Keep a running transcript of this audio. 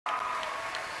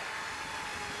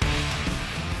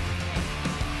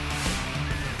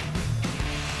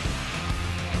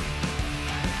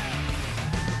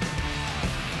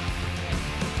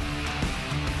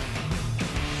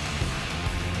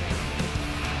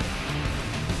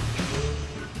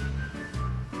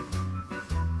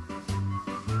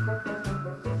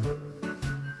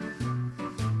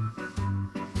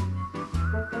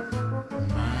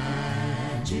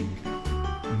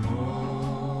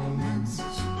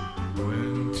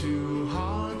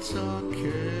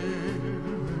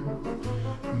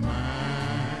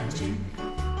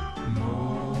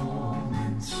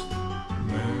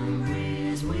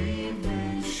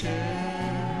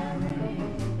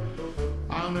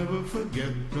never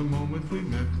forget the moment we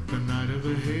met, the night of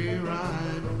the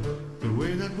hayride. The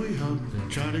way that we hugged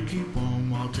and tried to keep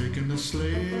warm while taking the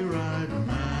sleigh ride.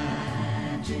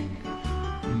 Magic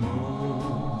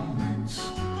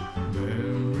moments,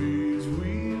 memories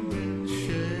we've been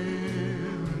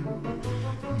sharing.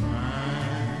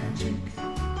 Magic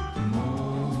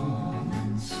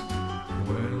moments,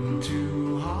 when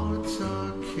two hearts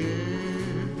are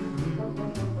caring.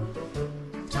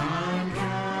 Time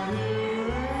can erase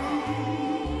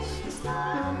the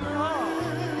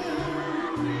memories.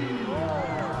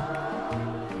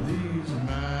 These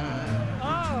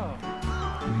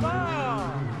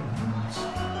moments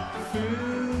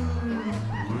filled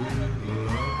with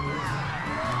love.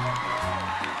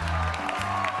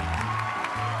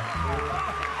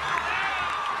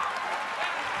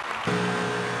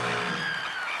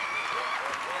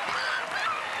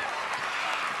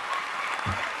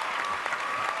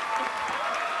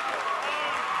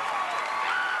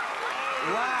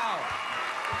 Wow.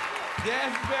 Dan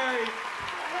Sperry,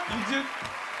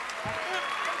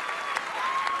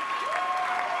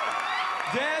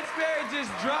 Dan Sperry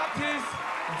just dropped his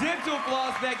dental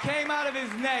floss that came out of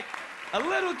his neck a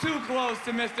little too close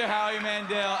to Mr. Howie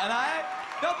Mandel, and I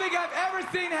don't think I've ever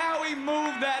seen Howie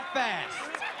move that fast.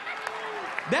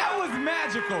 That was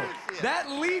magical.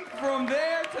 That leap from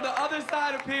there to the other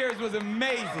side of Piers was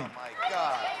amazing. Oh, my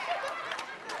God.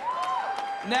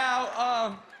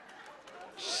 Now,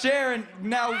 Sharon,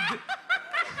 now...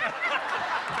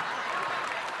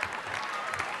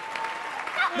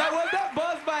 Now, was that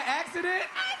buzzed by accident?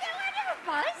 I never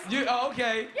buzzed. Oh,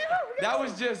 okay. That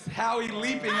was just Howie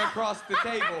leaping across the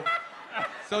table.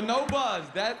 So no buzz.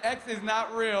 That X is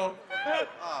not real. Oh,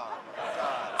 my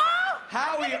God.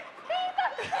 Howie...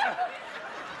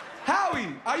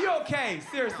 Howie, are you okay?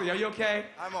 Seriously, are you okay?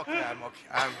 I'm okay, I'm okay.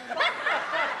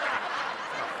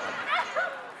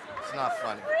 It's not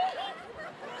funny.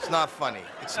 It's not funny.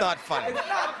 It's not funny. It's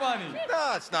not funny.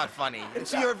 No, it's not funny.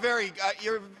 You're very,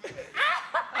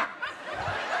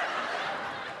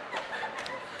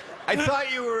 I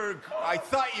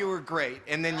thought you were great,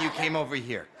 and then you came over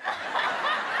here.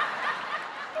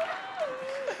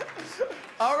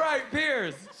 All right,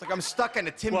 Piers. It's like I'm stuck in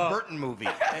a Tim Burton movie.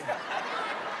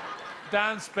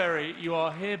 Dan Sperry, you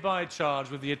are hereby charged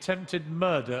with the attempted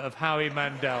murder of Howie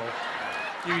Mandel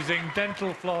using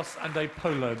dental floss and a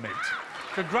polo mitt.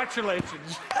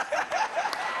 Congratulations.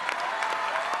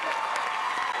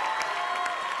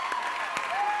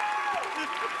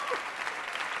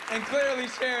 And clearly,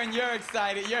 Sharon, you're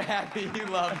excited. You're happy. You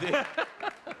loved it.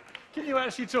 Can you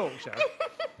actually talk, Sharon?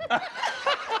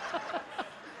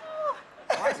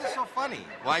 Why is this so funny?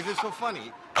 Why is this so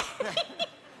funny?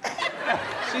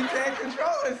 She can't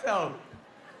control herself.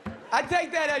 I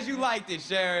take that as you liked it,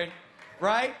 Sharon.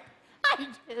 Right? I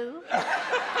do.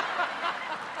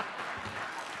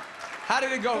 How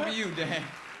did it go for you, Dan?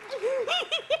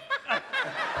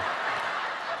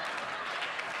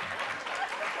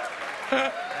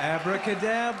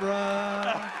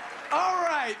 Abracadabra. All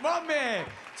right, my man.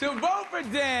 To vote for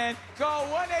Dan, call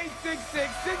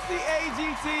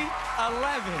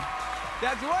 1-866-60-AGT-11.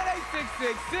 That's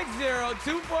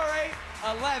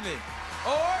 1-866-60-248-11.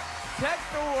 Or text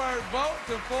the word VOTE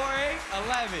to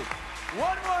 4811.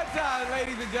 One more time,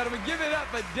 ladies and gentlemen, give it up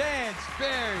for Dan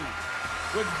Sperry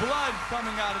with blood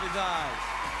coming out of his eyes.